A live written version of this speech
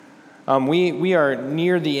We are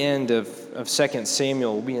near the end of 2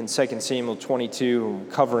 Samuel. We'll be in 2 Samuel 22,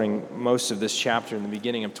 covering most of this chapter in the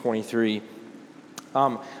beginning of 23.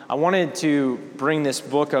 I wanted to bring this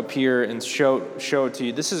book up here and show it to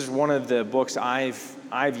you. This is one of the books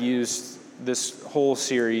I've used this whole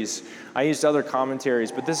series. I used other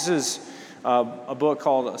commentaries, but this is a book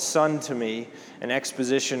called A Son to Me, an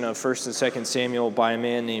exposition of 1 and 2 Samuel by a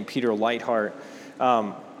man named Peter Leithart.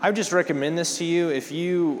 I would just recommend this to you. If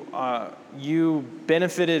you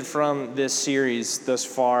benefited from this series thus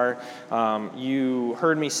far, you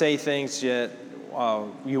heard me say things that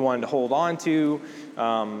you wanted to hold on to,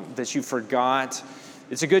 that you forgot,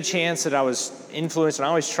 it's a good chance that I was influenced, and I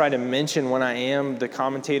always try to mention when I am the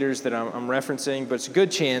commentators that I'm referencing, but it's a good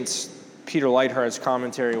chance Peter Leithart's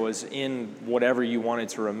commentary was in whatever you wanted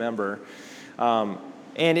to remember. And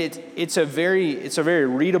it's a very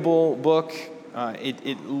readable book.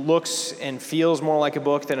 It looks and feels more like a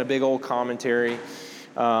book than a big old commentary.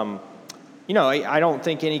 I don't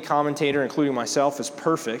think any commentator, including myself, is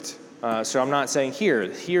perfect. So I'm not saying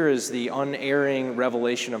here is the unerring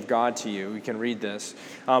revelation of God to you. You can read this.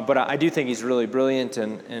 But I do think he's really brilliant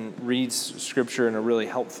and reads Scripture in a really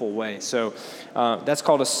helpful way. So that's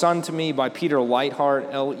called A Son to Me by Peter Leithart,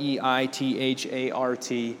 Leithart.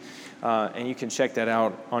 And you can check that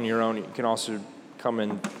out on your own. You can also come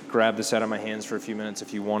and grab this out of my hands for a few minutes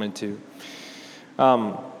if you wanted to.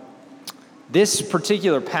 This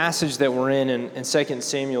particular passage that we're in 2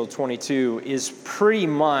 Samuel 22 is pretty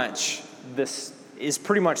much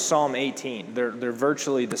Psalm 18. They're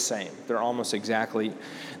virtually the same. They're almost exactly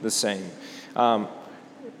the same.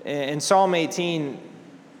 And Psalm 18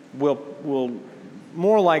 will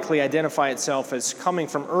more likely identify itself as coming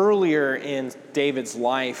from earlier in David's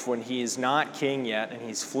life when he is not king yet and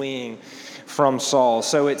he's fleeing from Saul.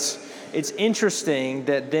 So it's interesting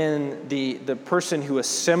that then the person who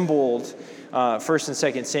assembled 1 and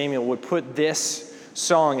 2 Samuel would put this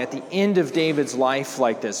song at the end of David's life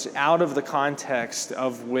like this, out of the context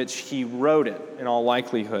of which he wrote it in all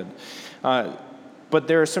likelihood. But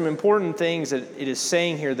there are some important things that it is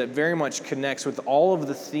saying here that very much connects with all of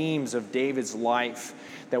the themes of David's life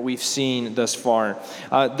that we've seen thus far.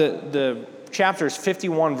 The chapter is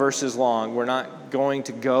 51 verses long. We're not going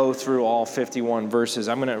to go through all 51 verses.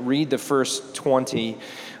 I'm going to read the first 20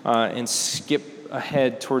 and skip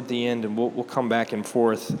ahead toward the end, and we'll come back and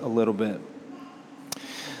forth a little bit.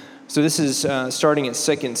 So this is starting at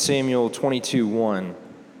 2 Samuel 22:1.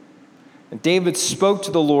 And David spoke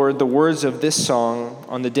to the Lord the words of this song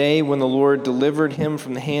on the day when the Lord delivered him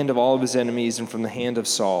from the hand of all of his enemies and from the hand of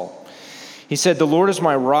Saul. He said, "The Lord is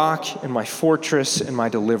my rock and my fortress and my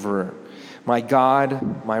deliverer, my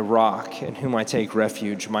God, my rock, in whom I take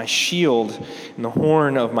refuge, my shield and the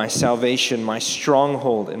horn of my salvation, my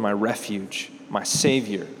stronghold and my refuge, my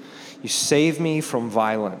Savior. You save me from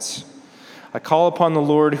violence. I call upon the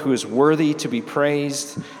Lord who is worthy to be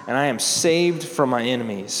praised, and I am saved from my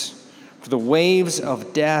enemies. For the waves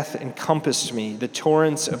of death encompassed me, the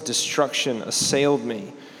torrents of destruction assailed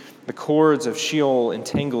me, the cords of Sheol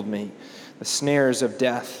entangled me, the snares of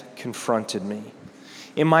death confronted me.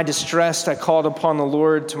 In my distress I called upon the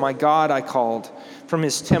Lord, to my God I called. From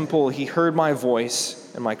his temple he heard my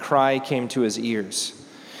voice, and my cry came to his ears.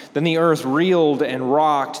 Then the earth reeled and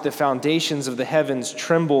rocked, the foundations of the heavens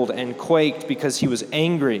trembled and quaked because he was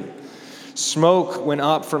angry. Smoke went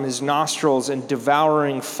up from his nostrils and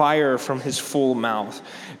devouring fire from his full mouth.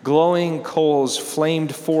 Glowing coals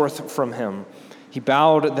flamed forth from him. He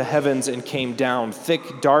bowed the heavens and came down.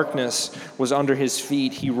 Thick darkness was under his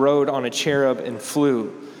feet. He rode on a cherub and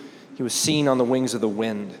flew. He was seen on the wings of the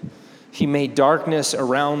wind. He made darkness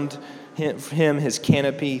around him his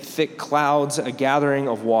canopy, thick clouds, a gathering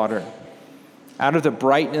of water. Out of the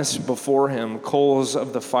brightness before him, coals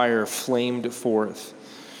of the fire flamed forth.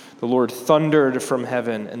 The Lord thundered from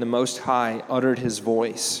heaven, and the Most High uttered his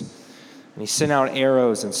voice. And he sent out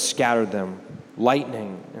arrows and scattered them,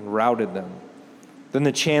 lightning and routed them. Then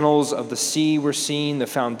the channels of the sea were seen, the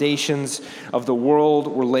foundations of the world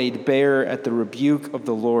were laid bare at the rebuke of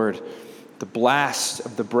the Lord, the blast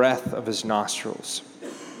of the breath of his nostrils.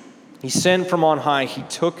 He sent from on high, he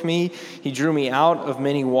took me, he drew me out of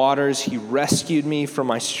many waters, he rescued me from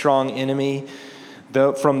my strong enemy,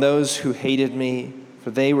 from those who hated me, for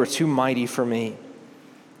they were too mighty for me.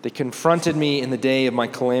 They confronted me in the day of my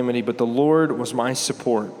calamity, but the Lord was my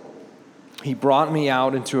support. He brought me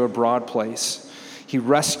out into a broad place. He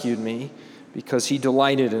rescued me because he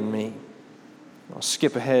delighted in me. I'll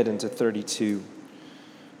skip ahead into 32.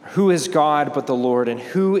 Who is God but the Lord, and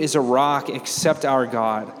who is a rock except our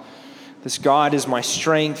God? This God is my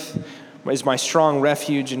strong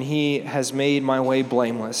refuge, and he has made my way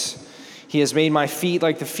blameless. He has made my feet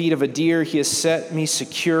like the feet of a deer. He has set me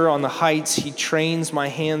secure on the heights. He trains my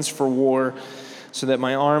hands for war so that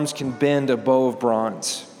my arms can bend a bow of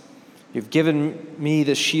bronze. You've given me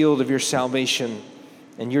the shield of your salvation,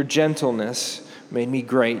 and your gentleness made me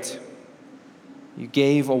great. You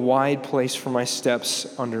gave a wide place for my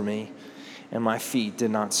steps under me, and my feet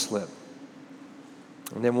did not slip.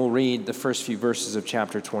 And then we'll read the first few verses of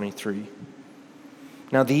chapter 23.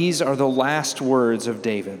 Now these are the last words of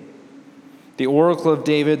David, the oracle of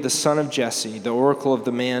David, the son of Jesse, the oracle of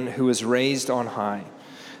the man who is raised on high,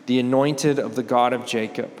 the anointed of the God of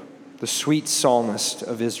Jacob, the sweet psalmist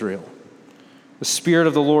of Israel. The Spirit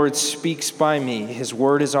of the Lord speaks by me. His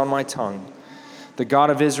word is on my tongue. The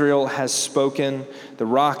God of Israel has spoken. The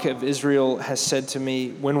Rock of Israel has said to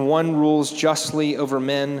me, when one rules justly over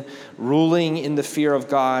men, ruling in the fear of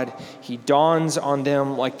God, he dawns on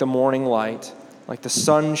them like the morning light, like the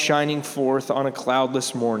sun shining forth on a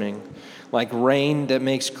cloudless morning, like rain that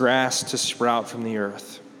makes grass to sprout from the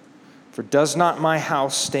earth. For does not my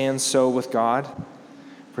house stand so with God?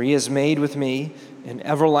 For he has made with me an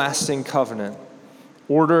everlasting covenant,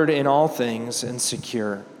 ordered in all things and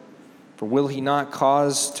secure. For will he not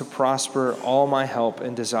cause to prosper all my help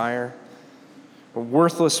and desire? For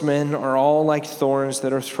worthless men are all like thorns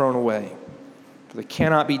that are thrown away, for they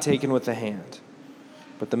cannot be taken with the hand.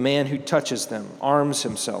 But the man who touches them arms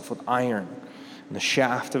himself with iron and the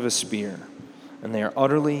shaft of a spear, and they are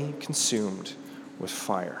utterly consumed with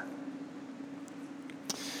fire.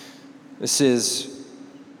 This is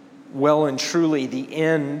well and truly the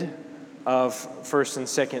end of 1st and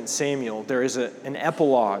 2nd Samuel. There is an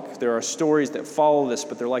epilogue. There are stories that follow this,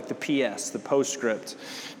 but they're like the PS, the postscript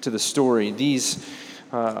to the story. These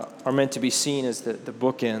are meant to be seen as the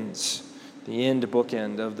bookends, the end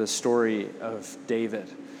bookend of the story of David.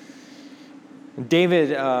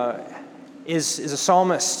 David is a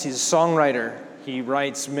psalmist. He's a songwriter. He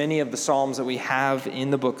writes many of the psalms that we have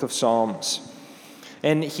in the book of Psalms.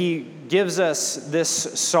 And he gives us this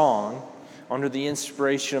song under the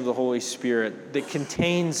inspiration of the Holy Spirit that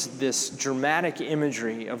contains this dramatic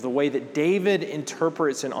imagery of the way that David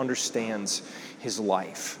interprets and understands his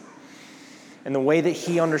life, and the way that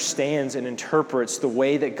he understands and interprets the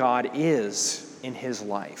way that God is in his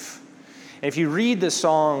life. And if you read the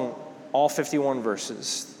song, all 51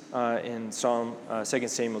 verses in Psalm 2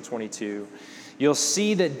 Samuel 22, you'll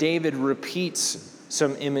see that David repeats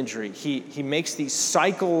some imagery. He makes these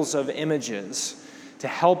cycles of images to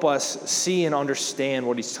help us see and understand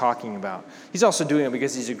what he's talking about. He's also doing it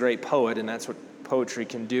because he's a great poet, and that's what poetry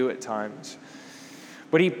can do at times.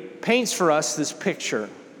 But he paints for us this picture.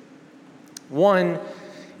 One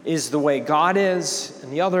is the way God is,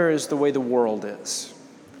 and the other is the way the world is.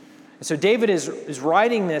 And so David is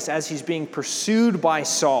writing this as he's being pursued by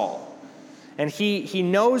Saul. And he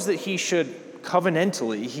knows that he should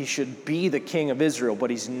covenantally, he should be the king of Israel, but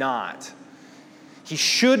he's not. He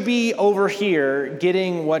should be over here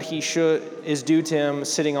getting what is due to him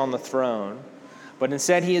sitting on the throne. But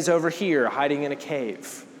instead he is over here hiding in a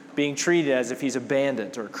cave, being treated as if he's a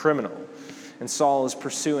bandit or a criminal. And Saul is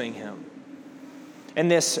pursuing him. And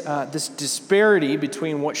this disparity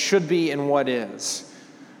between what should be and what is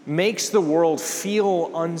makes the world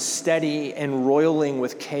feel unsteady and roiling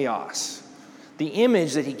with chaos. The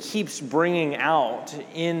image that he keeps bringing out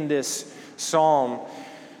in this song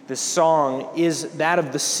is that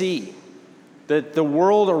of the sea. That the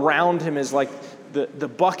world around him is like the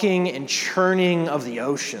bucking and churning of the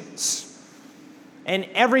oceans. And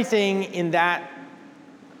everything in that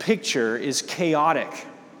picture is chaotic.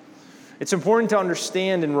 It's important to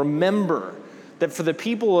understand and remember that for the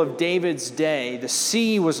people of David's day, the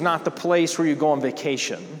sea was not the place where you go on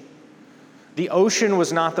vacation. The ocean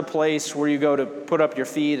was not the place where you go to put up your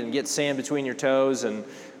feet and get sand between your toes and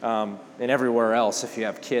everywhere else if you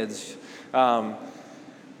have kids. The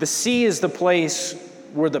sea is the place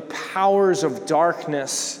where the powers of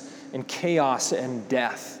darkness and chaos and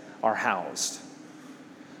death are housed.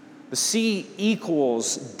 The sea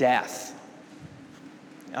equals death.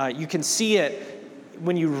 You can see it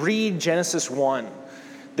when you read Genesis 1.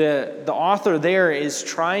 The author there is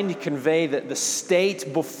trying to convey that the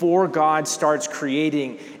state before God starts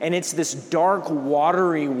creating, and it's this dark,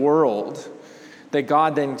 watery world that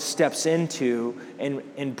God then steps into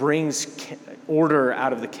and brings order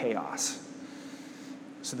out of the chaos.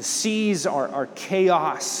 So the seas are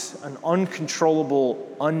chaos, an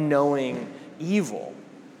uncontrollable, unknowing evil.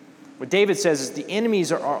 What David says is the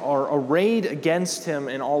enemies are arrayed against him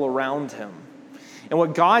and all around him. And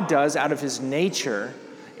what God does out of his nature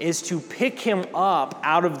is to pick him up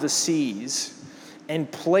out of the seas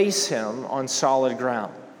and place him on solid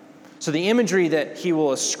ground. So the imagery that he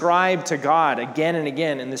will ascribe to God again and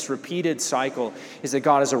again in this repeated cycle is that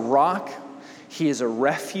God is a rock, he is a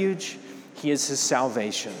refuge, he is his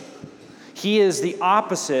salvation. He is the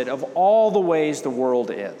opposite of all the ways the world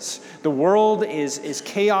is. The world is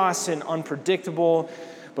chaos and unpredictable,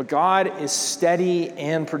 but God is steady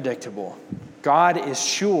and predictable. God is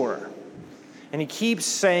sure. And he keeps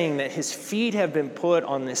saying that his feet have been put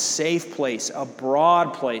on this safe place, a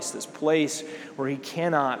broad place, this place where he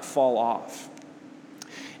cannot fall off.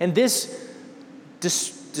 And this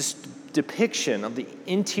depiction of the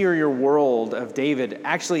interior world of David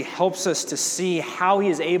actually helps us to see how he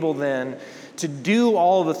is able then to do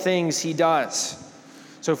all the things he does.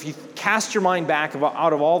 So if you cast your mind back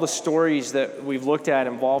out of all the stories that we've looked at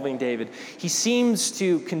involving David, he seems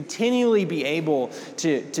to continually be able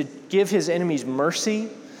to give his enemies mercy.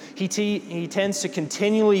 He tends to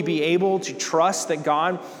continually be able to trust that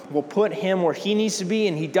God will put him where he needs to be,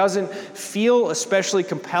 and he doesn't feel especially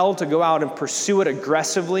compelled to go out and pursue it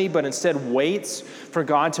aggressively, but instead waits for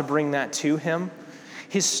God to bring that to him.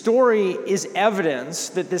 His story is evidence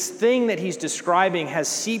that this thing that he's describing has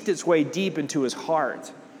seeped its way deep into his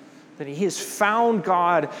heart, that he has found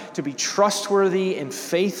God to be trustworthy and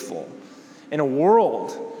faithful in a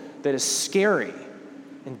world that is scary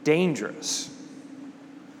and dangerous.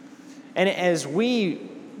 And as we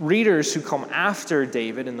readers who come after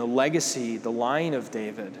David and the legacy, the line of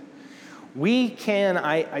David, we can,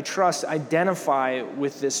 I trust, identify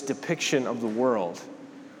with this depiction of the world.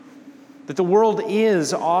 That the world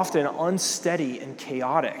is often unsteady and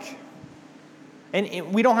chaotic.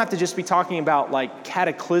 And we don't have to just be talking about like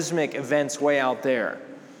cataclysmic events way out there.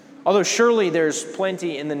 Although surely there's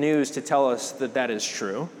plenty in the news to tell us that that is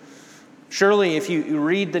true. Surely if you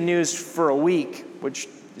read the news for a week, which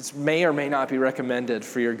may or may not be recommended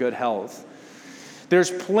for your good health,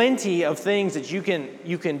 there's plenty of things that you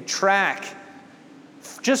can track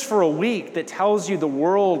just for a week that tells you the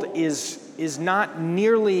world is not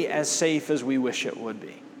nearly as safe as we wish it would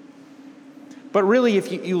be. But really,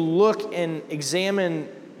 if you look and examine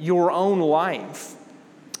your own life,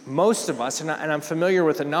 most of us, and I'm familiar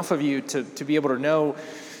with enough of you to be able to know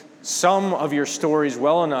some of your stories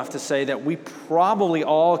well enough to say that we probably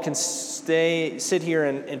all can sit here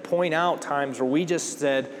and point out times where we just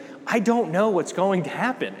said, I don't know what's going to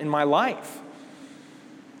happen in my life.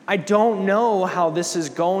 I don't know how this is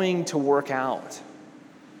going to work out.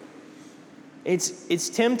 It's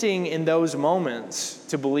tempting in those moments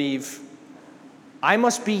to believe, I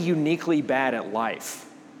must be uniquely bad at life.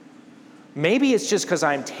 Maybe it's just because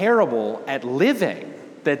I'm terrible at living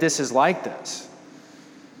that this is like this.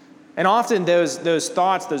 And often those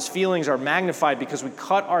thoughts, those feelings are magnified because we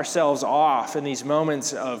cut ourselves off in these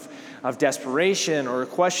moments of desperation or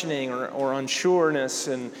questioning or unsureness,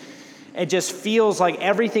 and it just feels like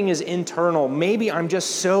everything is internal. Maybe I'm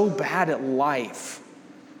just so bad at life,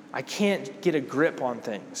 I can't get a grip on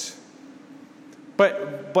things.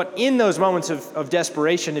 But in those moments of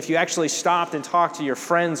desperation, if you actually stopped and talked to your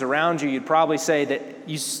friends around you, you'd probably say that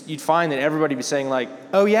you'd find that everybody would be saying like,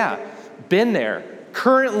 oh yeah, been there,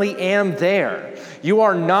 currently am there. You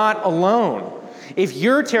are not alone. If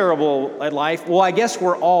you're terrible at life, well, I guess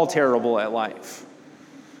we're all terrible at life.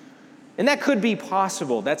 And that could be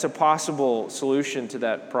possible. That's a possible solution to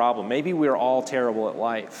that problem. Maybe we're all terrible at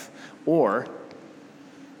life. Or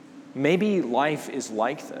maybe life is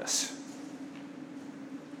like this.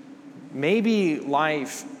 Maybe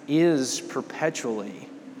life is perpetually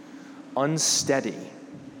unsteady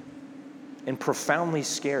and profoundly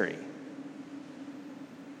scary.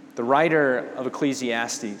 The writer of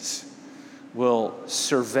Ecclesiastes will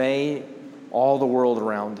survey all the world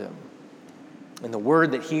around him. And the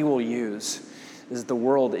word that he will use is the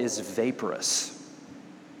world is vaporous.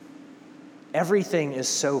 Everything is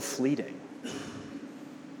so fleeting.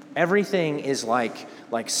 Everything is like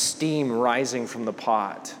steam rising from the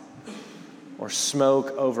pot or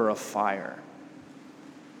smoke over a fire.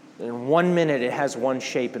 In 1 minute it has one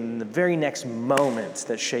shape, and in the very next moment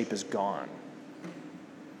that shape is gone.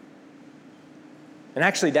 And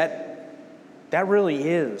actually that really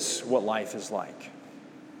is what life is like.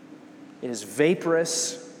 It is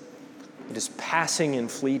vaporous, it is passing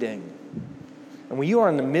and fleeting. And when you are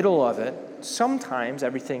in the middle of it, sometimes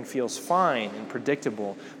everything feels fine and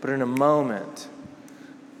predictable, but in a moment,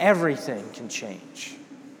 everything can change.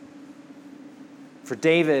 For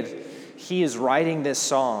David, he is writing this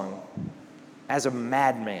song as a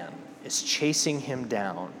madman is chasing him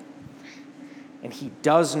down, and he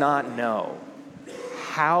does not know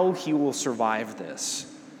how he will survive this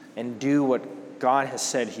and do what God has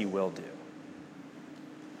said he will do.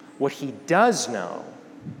 What he does know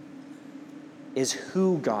is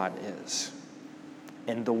who God is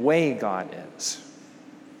and the way God is.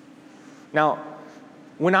 Now,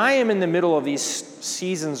 when I am in the middle of these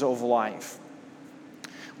seasons of life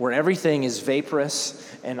where everything is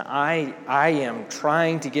vaporous and I am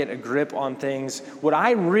trying to get a grip on things, what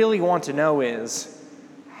I really want to know is,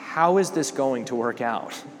 how is this going to work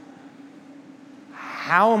out?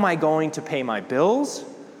 How am I going to pay my bills?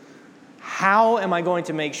 How am I going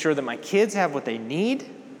to make sure that my kids have what they need?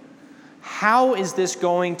 How is this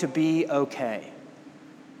going to be okay?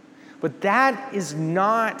 But that is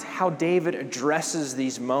not how David addresses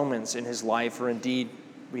these moments in his life, or indeed,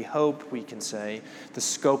 we hope we can say, the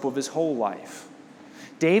scope of his whole life.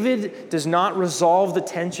 David does not resolve the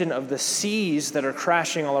tension of the seas that are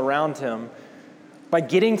crashing all around him by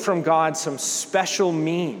getting from God some special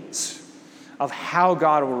means of how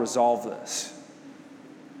God will resolve this.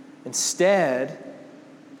 Instead,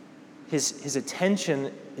 his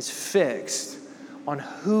attention is fixed on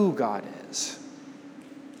who God is.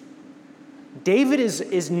 David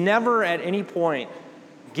is never at any point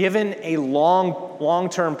given a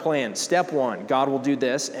long-term plan. Step one, God will do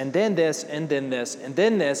this, and then this, and then this, and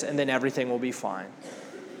then this, and then everything will be fine.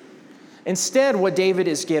 Instead, what David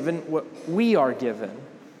is given, what we are given,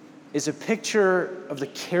 is a picture of the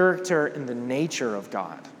character and the nature of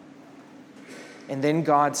God. And then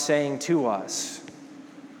God saying to us,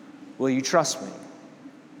 will you trust me?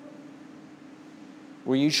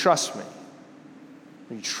 Will you trust me?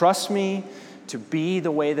 Will you trust me to be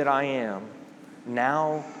the way that I am,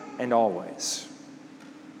 now and always?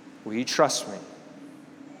 Will you trust me?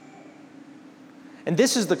 And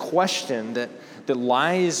this is the question that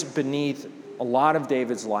lies beneath a lot of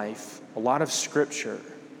David's life, a lot of Scripture,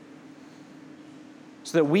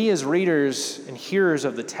 so that we as readers and hearers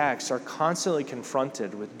of the text are constantly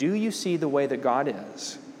confronted with, do you see the way that God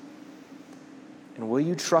is? And will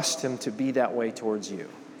you trust him to be that way towards you?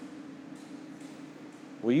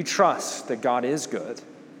 Will you trust that God is good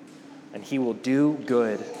and he will do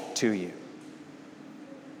good to you?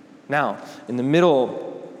 Now, in the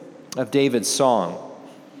middle of David's song,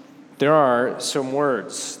 there are some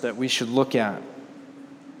words that we should look at.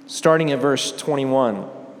 Starting at verse 21.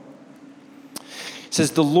 It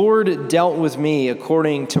says, "The Lord dealt with me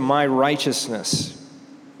according to my righteousness.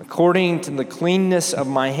 According to the cleanness of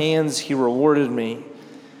my hands he rewarded me.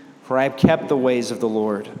 For I have kept the ways of the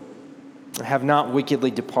Lord. I have not wickedly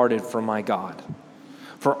departed from my God.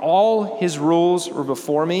 For all his rules were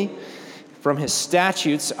before me. From his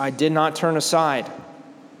statutes I did not turn aside.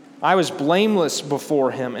 I was blameless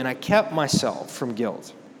before him, and I kept myself from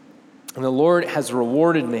guilt. And the Lord has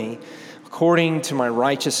rewarded me according to my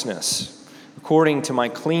righteousness, according to my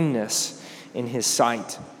cleanness in his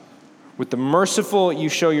sight. With the merciful you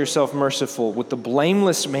show yourself merciful. With the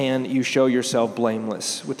blameless man you show yourself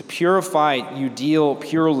blameless. With the purified you deal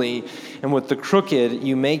purely. And with the crooked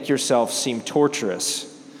you make yourself seem torturous.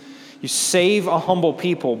 You save a humble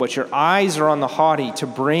people, but your eyes are on the haughty to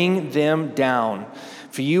bring them down.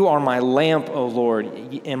 For you are my lamp, O Lord,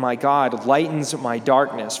 and my God lightens my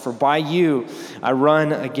darkness. For by you I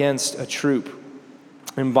run against a troop,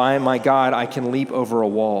 and by my God I can leap over a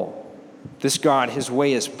wall. This God, his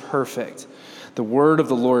way is perfect. The word of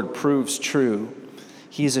the Lord proves true.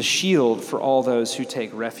 He is a shield for all those who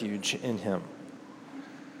take refuge in him."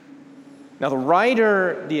 Now the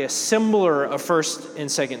writer, the assembler of 1st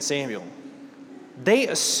and 2nd Samuel, they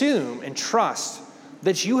assume and trust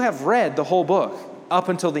that you have read the whole book up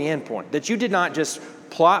until the end point, that you did not just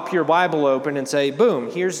plop your Bible open and say, boom,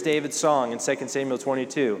 here's David's song in 2 Samuel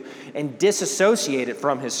 22, and disassociate it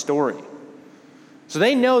from his story. So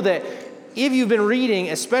they know that if you've been reading,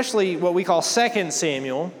 especially what we call 2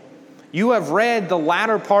 Samuel, you have read the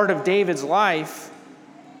latter part of David's life,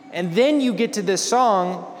 and then you get to this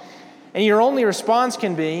song, and your only response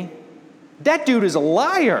can be, that dude is a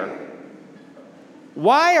liar.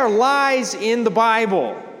 Why are lies in the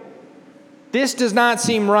Bible? This does not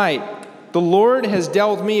seem right. The Lord has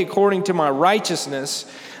dealt with me according to my righteousness,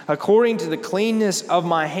 according to the cleanness of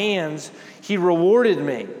my hands, he rewarded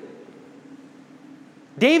me.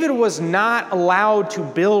 David was not allowed to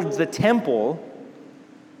build the temple.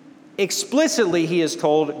 Explicitly, he is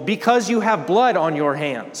told, because you have blood on your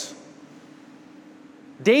hands.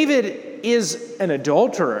 David is an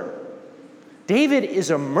adulterer. David is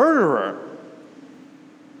a murderer.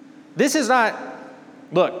 This is not,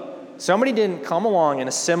 look, somebody didn't come along and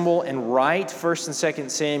assemble and write 1st and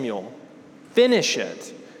 2nd Samuel, finish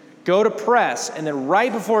it, go to press, and then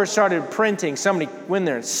right before it started printing, somebody went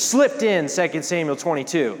there and slipped in 2 Samuel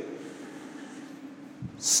 22.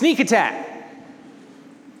 Sneak attack.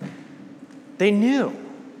 They knew.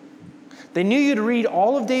 They knew you'd read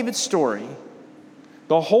all of David's story,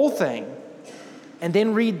 the whole thing, and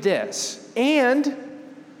then read this. And,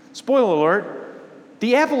 spoiler alert,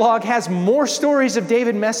 the epilogue has more stories of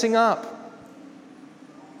David messing up.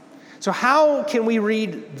 So how can we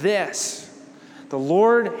read this? The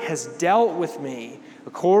Lord has dealt with me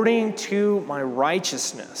according to my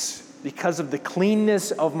righteousness because of the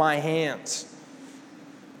cleanness of my hands.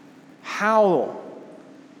 How?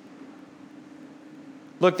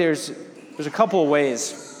 Look, there's a couple of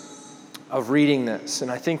ways of reading this, and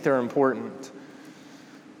I think they're important.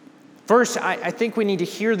 First, I think we need to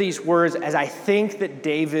hear these words as I think that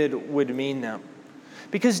David would mean them.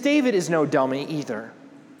 Because David is no dummy either.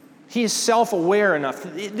 He is self-aware enough.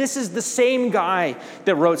 This is the same guy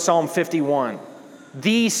that wrote Psalm 51,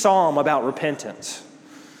 the psalm about repentance.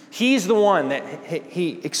 He's the one that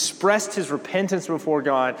he expressed his repentance before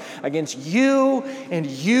God. Against you and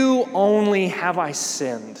you only have I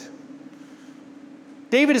sinned.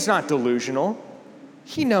 David is not delusional.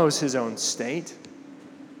 He knows his own state.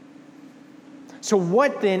 So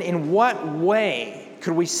what then, in what way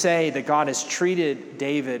could we say that God has treated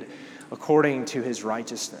David according to his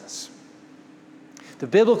righteousness? The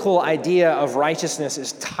biblical idea of righteousness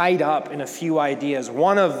is tied up in a few ideas.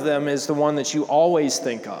 One of them is the one that you always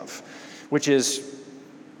think of, which is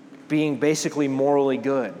being basically morally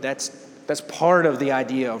good. That's part of the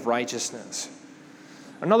idea of righteousness.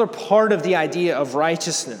 Another part of the idea of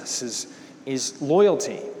righteousness is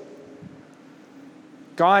loyalty.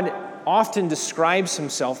 God often describes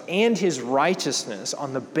himself and his righteousness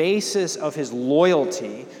on the basis of his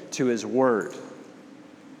loyalty to his word.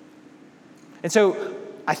 And so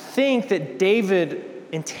I think that David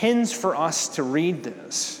intends for us to read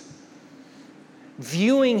this,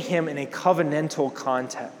 viewing him in a covenantal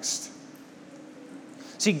context.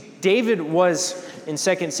 See, David was, in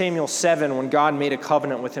 2 Samuel 7, when God made a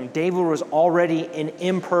covenant with him, David was already an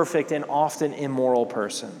imperfect and often immoral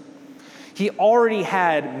person. He already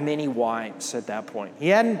had many wives at that point. He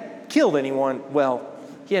hadn't killed anyone. Well,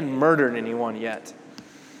 he hadn't murdered anyone yet.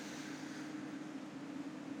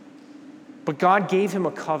 But God gave him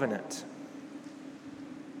a covenant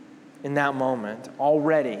in that moment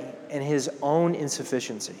already in his own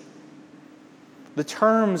insufficiency. The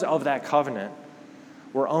terms of that covenant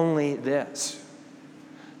were only this: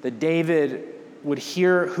 that David would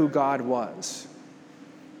hear who God was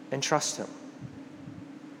and trust him.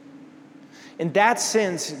 In that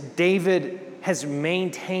sense, David has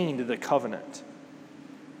maintained the covenant.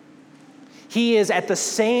 He is at the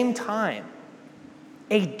same time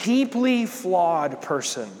a deeply flawed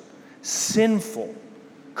person, sinful,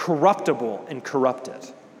 corruptible, and corrupted.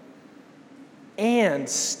 And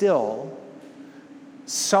still,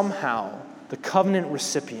 somehow, the covenant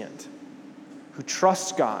recipient who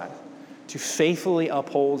trusts God to faithfully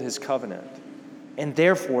uphold his covenant. And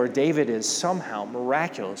therefore, David is somehow,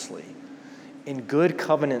 miraculously, in good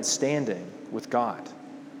covenant standing with God.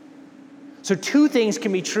 So two things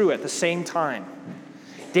can be true at the same time.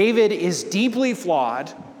 David is deeply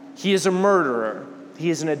flawed. He is a murderer.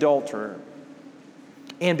 He is an adulterer.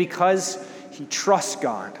 And because he trusts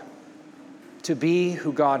God to be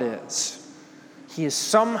who God is, he is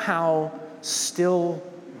somehow still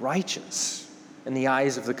righteous in the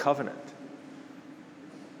eyes of the covenant.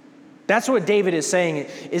 That's what David is saying,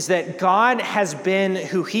 is that God has been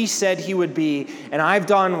who he said he would be, and I've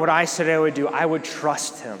done what I said I would do. I would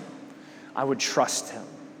trust him. I would trust him.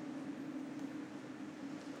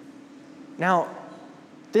 Now,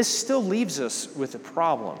 this still leaves us with a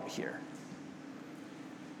problem here.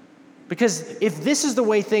 Because if this is the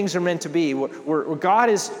way things are meant to be, where God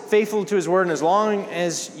is faithful to his word, and as long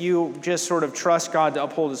as you just sort of trust God to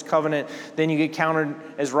uphold his covenant, then you get counted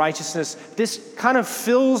as righteousness, this kind of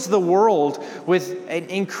fills the world with an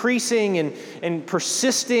increasing and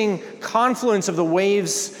persisting confluence of the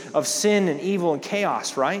waves of sin and evil and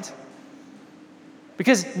chaos, right?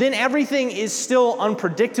 Because then everything is still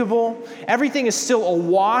unpredictable. Everything is still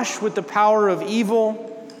awash with the power of evil.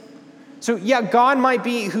 So yeah, God might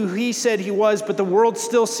be who he said he was, but the world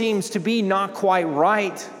still seems to be not quite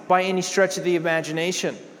right by any stretch of the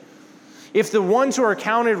imagination. If the ones who are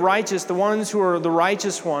counted righteous, the ones who are the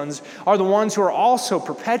righteous ones, are the ones who are also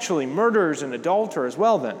perpetually murderers and adulterers,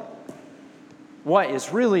 well then, what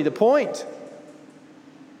is really the point?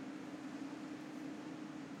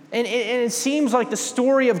 And it seems like the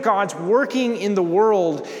story of God's working in the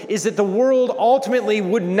world is that the world ultimately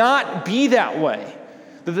would not be that way.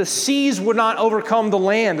 That the seas would not overcome the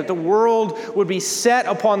land, that the world would be set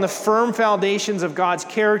upon the firm foundations of God's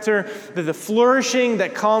character, that the flourishing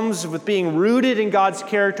that comes with being rooted in God's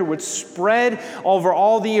character would spread over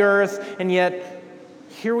all the earth. And yet,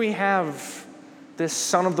 here we have this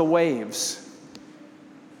son of the waves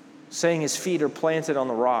saying his feet are planted on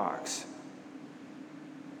the rocks.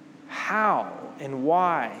 How and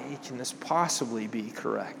why can this possibly be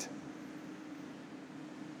correct?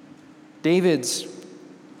 David's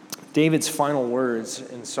final words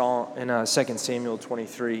in 2 Samuel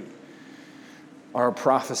 23 are a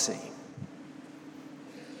prophecy.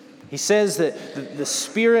 He says that the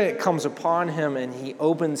Spirit comes upon him and he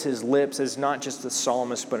opens his lips as not just a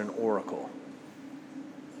psalmist but an oracle.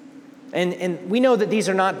 And we know that these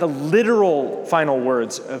are not the literal final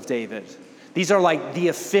words of David. These are like the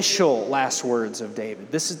official last words of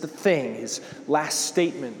David. This is the thing, his last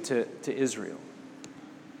statement to Israel.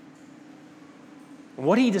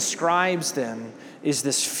 What he describes then is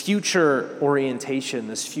this future orientation,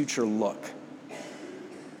 this future look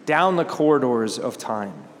down the corridors of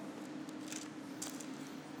time.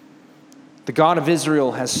 The God of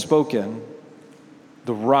Israel has spoken.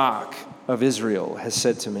 The rock of Israel has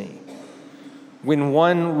said to me, when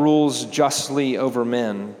one rules justly over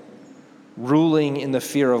men, ruling in the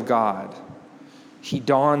fear of God, he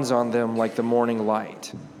dawns on them like the morning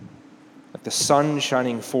light, like the sun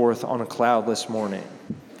shining forth on a cloudless morning,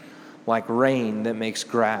 like rain that makes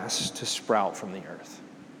grass to sprout from the earth.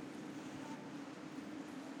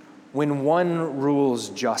 When one rules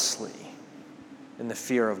justly in the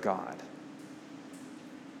fear of God,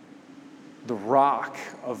 the rock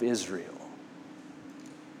of Israel,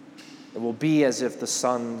 it will be as if the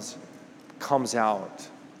sun comes out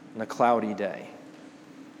on a cloudy day,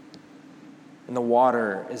 and the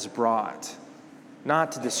water is brought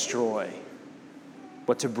not to destroy,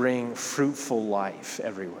 but to bring fruitful life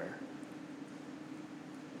everywhere.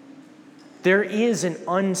 There is an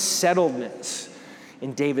unsettledness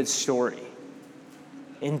in David's story,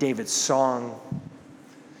 in David's song,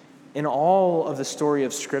 in all of the story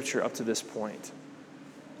of Scripture up to this point.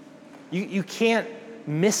 You can't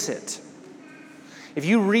miss it. If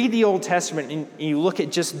you read the Old Testament and you look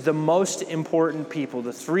at just the most important people,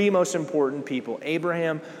 the three most important people,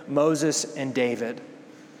 Abraham, Moses, and David,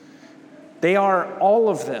 they are, all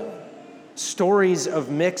of them, stories of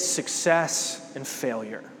mixed success and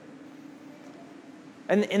failure.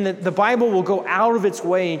 And the Bible will go out of its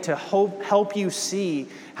way to help you see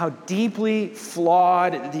how deeply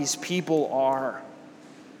flawed these people are.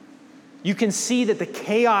 You can see that the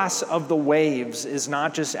chaos of the waves is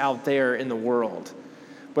not just out there in the world,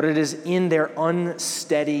 but it is in their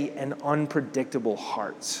unsteady and unpredictable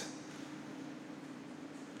hearts.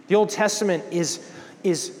 The Old Testament is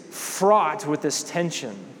fraught with this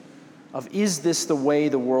tension of, is this the way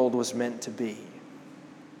the world was meant to be?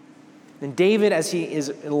 And David, as he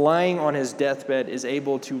is lying on his deathbed, is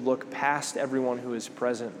able to look past everyone who is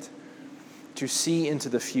present, to see into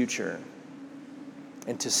the future,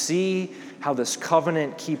 and to see how this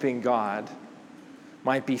covenant-keeping God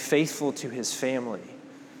might be faithful to his family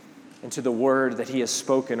and to the word that he has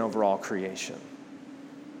spoken over all creation.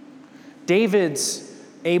 David's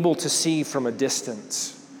able to see from a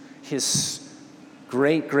distance his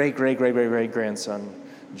great-great-great-great-great-grandson,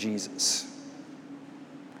 Jesus.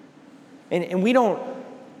 And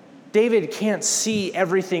David can't see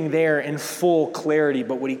everything there in full clarity,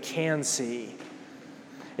 but what he can see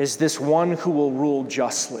is this one who will rule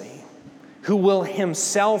justly, who will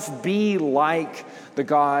himself be like the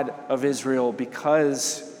God of Israel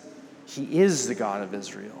because he is the God of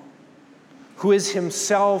Israel, who is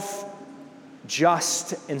himself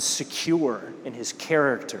just and secure in his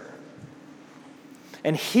character.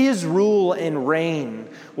 And his rule and reign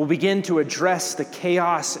will begin to address the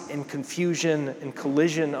chaos and confusion and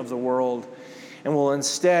collision of the world, and will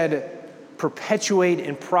instead perpetuate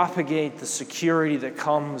and propagate the security that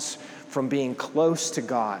comes from being close to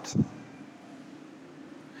God.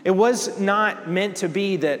 It was not meant to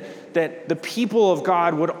be that the people of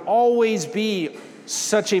God would always be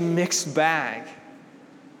such a mixed bag.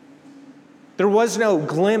 There was no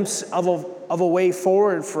glimpse of a way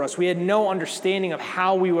forward for us. We had no understanding of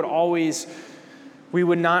how we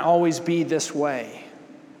would not always be this way.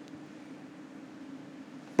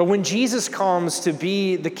 But when Jesus comes to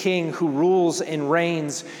be the king who rules and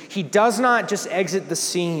reigns, he does not just exit the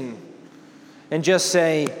scene and just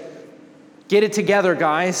say, "Get it together,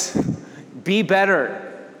 guys. Be better."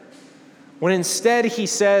 What instead he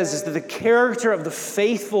says is that the character of the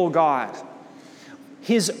faithful God,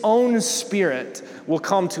 his own Spirit, will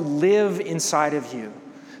come to live inside of you.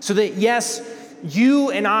 So that, yes, you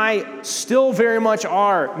and I still very much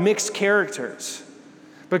are mixed characters.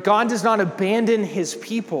 But God does not abandon his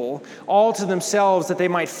people all to themselves that they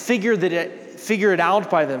might figure it out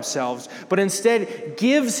by themselves, but instead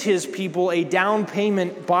gives his people a down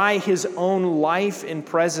payment by his own life and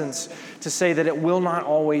presence to say that it will not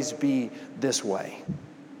always be this way.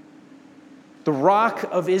 The Rock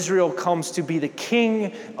of Israel comes to be the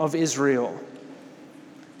King of Israel,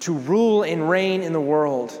 to rule and reign in the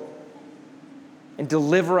world and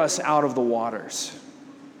deliver us out of the waters.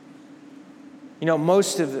 You know,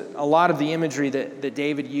 a lot of the imagery that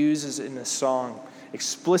David uses in this song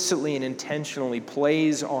explicitly and intentionally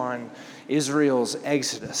plays on Israel's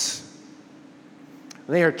exodus.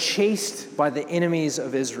 They are chased by the enemies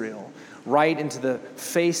of Israel right into the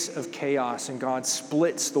face of chaos, and God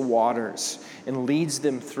splits the waters and leads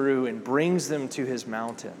them through and brings them to his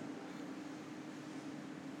mountain.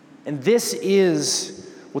 And this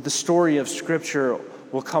is what the story of Scripture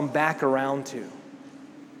will come back around to,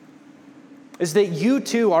 is that you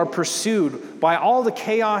too are pursued by all the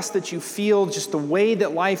chaos that you feel, just the way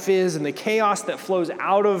that life is and the chaos that flows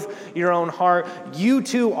out of your own heart. You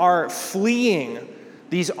too are fleeing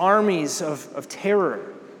these armies of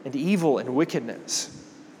terror and evil and wickedness.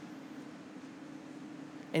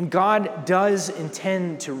 And God does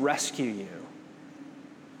intend to rescue you.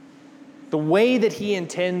 The way that he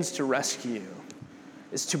intends to rescue you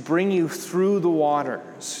is to bring you through the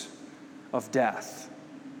waters of death,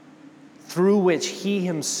 through which he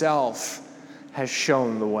himself has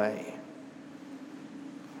shown the way.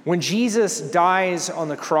 When Jesus dies on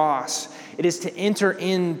the cross, it is to enter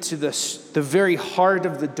into the very heart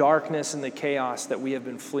of the darkness and the chaos that we have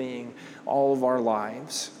been fleeing all of our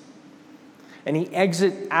lives. And he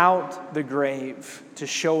exits out the grave to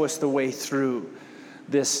show us the way through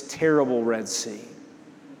this terrible Red Sea.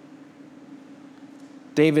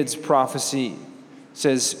 David's prophecy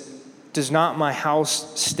says, "Does not my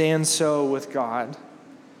house stand so with God?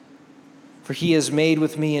 For he has made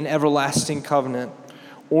with me an everlasting covenant,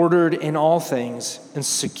 ordered in all things and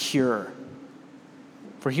secure.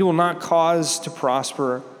 For he will not cause to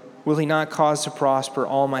prosper, will he not cause to prosper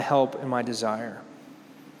all my help and my desire?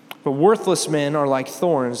 But worthless men are like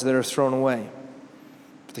thorns that are thrown away.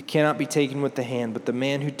 But they cannot be taken with the hand, but the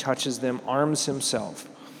man who touches them arms himself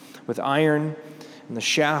with iron and the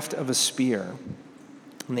shaft of a spear,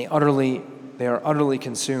 and they are utterly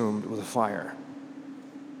consumed with fire."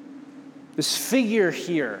 This figure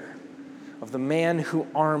here of the man who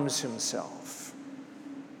arms himself,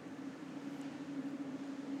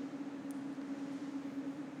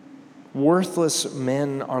 worthless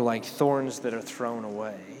men are like thorns that are thrown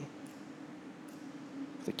away.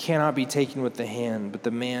 They cannot be taken with the hand, but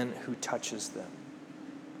the man who touches them,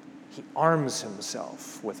 he arms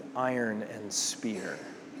himself with iron and spear.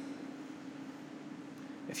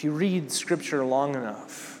 If you read Scripture long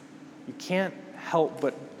enough, you can't help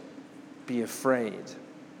but be afraid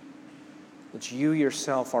that you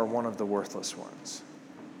yourself are one of the worthless ones.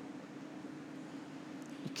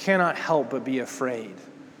 You cannot help but be afraid.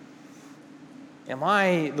 Am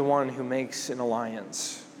I the one who makes an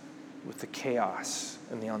alliance with the chaos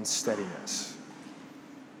and the unsteadiness?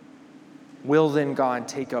 Will then God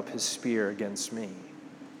take up his spear against me?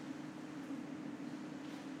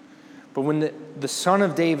 But when the Son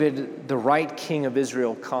of David, the right King of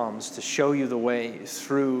Israel, comes to show you the way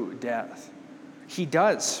through death, he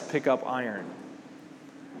does pick up iron.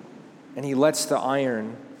 And he lets the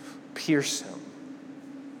iron pierce him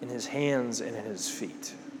in his hands and in his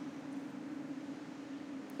feet.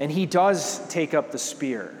 And he does take up the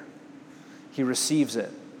spear. He receives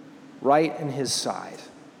it right in his side,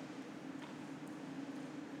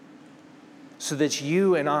 so that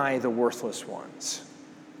you and I, the worthless ones,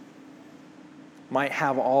 might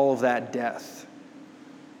have all of that death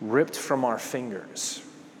ripped from our fingers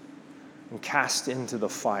and cast into the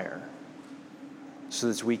fire,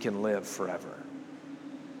 so that we can live forever.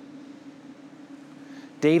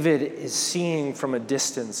 David is seeing from a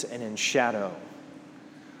distance and in shadow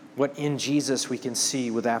what in Jesus we can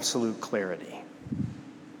see with absolute clarity.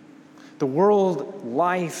 The world,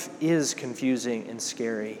 life is confusing and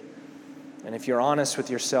scary. And if you're honest with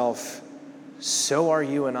yourself, so are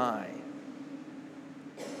you and I.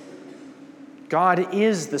 God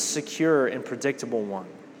is the secure and predictable one.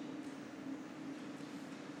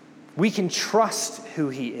 We can trust who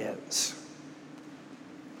he is.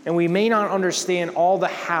 And we may not understand all the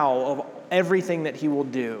how of everything that he will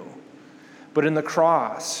do, but in the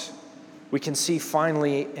cross, we can see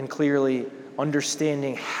finally and clearly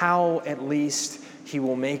understanding how at least he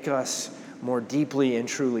will make us more deeply and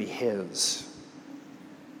truly his.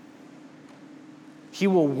 He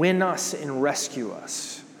will win us and rescue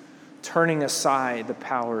us, turning aside the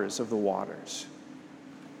powers of the waters.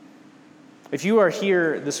 If you are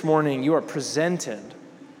here this morning, you are presented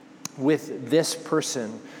with this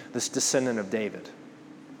person, this descendant of David,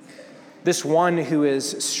 this one who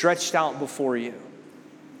is stretched out before you.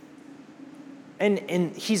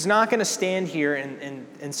 And he's not going to stand here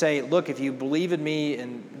and say, look, if you believe in me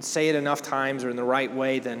and say it enough times or in the right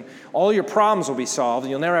way, then all your problems will be solved and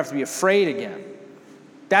you'll never have to be afraid again.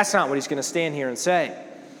 That's not what he's going to stand here and say.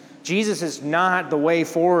 Jesus is not the way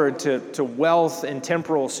forward to wealth and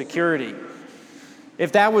temporal security.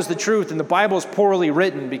 If that was the truth, then the Bible is poorly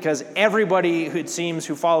written, because everybody, it seems,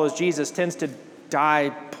 who follows Jesus tends to die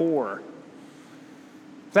poor.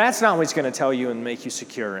 That's not what he's going to tell you and make you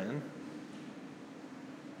secure in.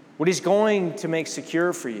 What he's going to make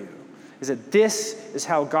secure for you is that this is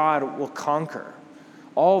how God will conquer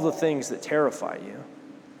all the things that terrify you.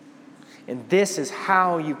 And this is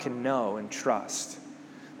how you can know and trust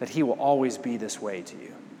that he will always be this way to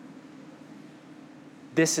you.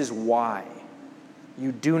 This is why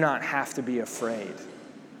you do not have to be afraid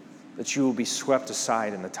that you will be swept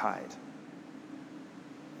aside in the tide.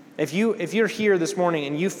 If you're here this morning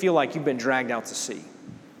and you feel like you've been dragged out to sea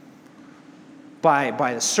by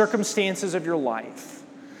the circumstances of your life,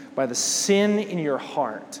 by the sin in your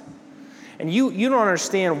heart, and you don't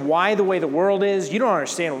understand why the way the world is, you don't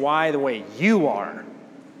understand why the way you are,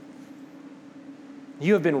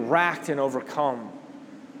 you have been racked and overcome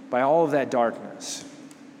by all of that darkness.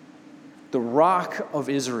 The Rock of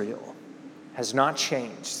Israel has not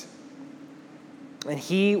changed. And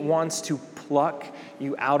he wants to pluck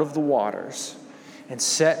you out of the waters and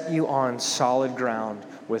set you on solid ground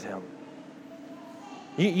with him.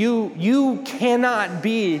 You cannot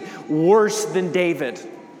be worse than David.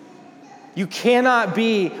 You cannot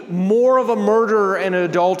be more of a murderer and an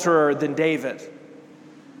adulterer than David.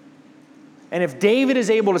 And if David is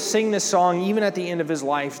able to sing this song even at the end of his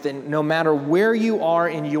life, then no matter where you are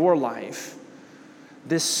in your life,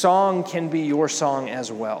 this song can be your song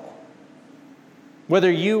as well.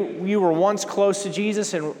 Whether you were once close to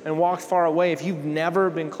Jesus and walked far away, if you've never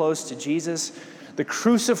been close to Jesus, the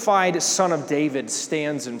crucified Son of David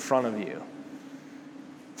stands in front of you,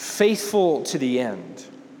 faithful to the end,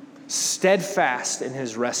 steadfast in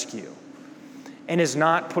his rescue, and is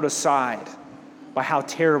not put aside by how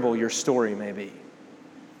terrible your story may be.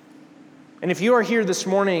 And if you are here this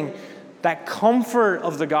morning, that comfort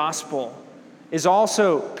of the gospel is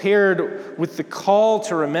also paired with the call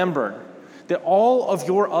to remember that all of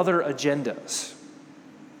your other agendas,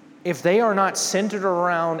 if they are not centered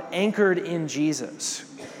around, anchored in Jesus,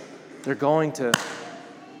 they're going to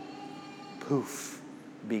poof,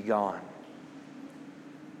 be gone.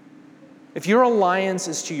 If your alliance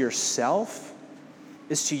is to yourself,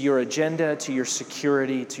 is to your agenda, to your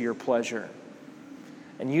security, to your pleasure,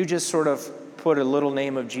 and you just sort of put a little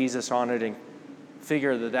name of Jesus on it and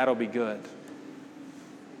figure that that'll be good,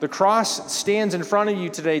 the cross stands in front of you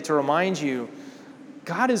today to remind you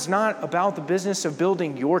God is not about the business of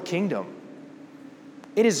building your kingdom.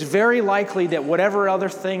 It is very likely that whatever other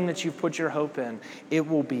thing that you've put your hope in, it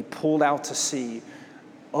will be pulled out to sea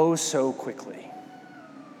oh so quickly.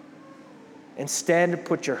 Instead,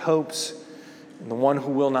 put your hopes in the one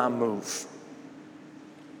who will not move,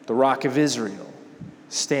 the Rock of Israel,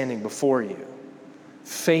 standing before you,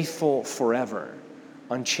 faithful forever,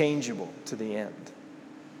 unchangeable to the end.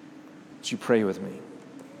 Would you pray with me?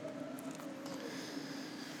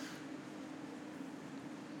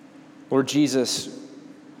 Lord Jesus,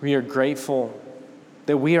 we are grateful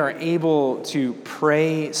that we are able to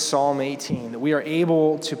pray Psalm 18, that we are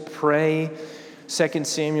able to pray 2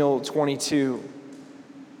 Samuel 22,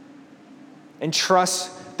 and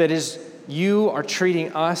trust that as you are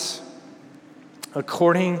treating us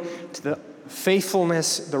according to the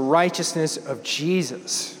faithfulness, the righteousness of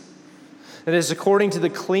Jesus, that is according to the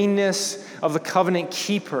cleanness of the covenant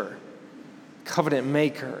keeper, covenant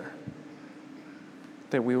maker,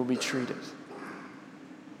 that we will be treated.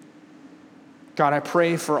 God, I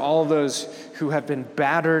pray for all those who have been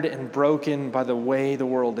battered and broken by the way the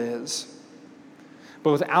world is,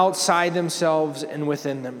 both outside themselves and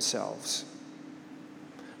within themselves.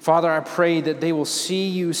 Father, I pray that they will see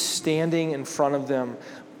you standing in front of them,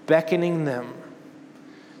 beckoning them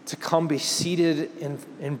to come be seated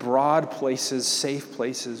in broad places, safe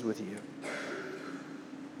places with you.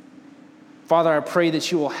 Father, I pray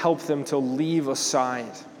that you will help them to leave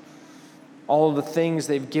aside all of the things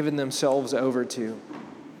they've given themselves over to.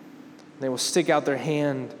 They will stick out their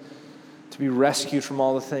hand to be rescued from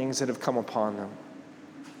all the things that have come upon them.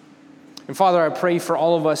 And Father, I pray for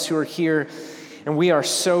all of us who are here and we are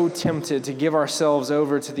so tempted to give ourselves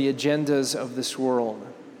over to the agendas of this world.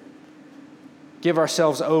 Give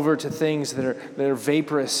ourselves over to things that are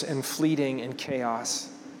vaporous and fleeting and chaos.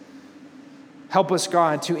 Help us,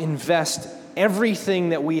 God, to invest everything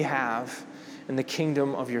that we have in the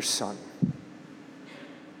kingdom of your Son.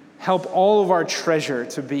 Help all of our treasure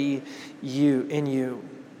to be you, in you.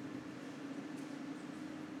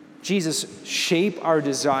 Jesus, shape our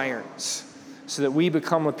desires so that we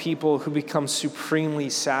become a people who become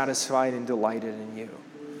supremely satisfied and delighted in you.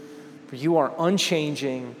 For you are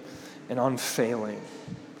unchanging and unfailing.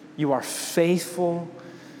 You are faithful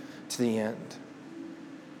to the end.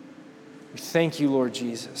 We thank you, Lord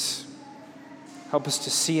Jesus. Help us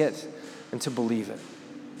to see it and to believe it.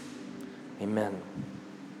 Amen.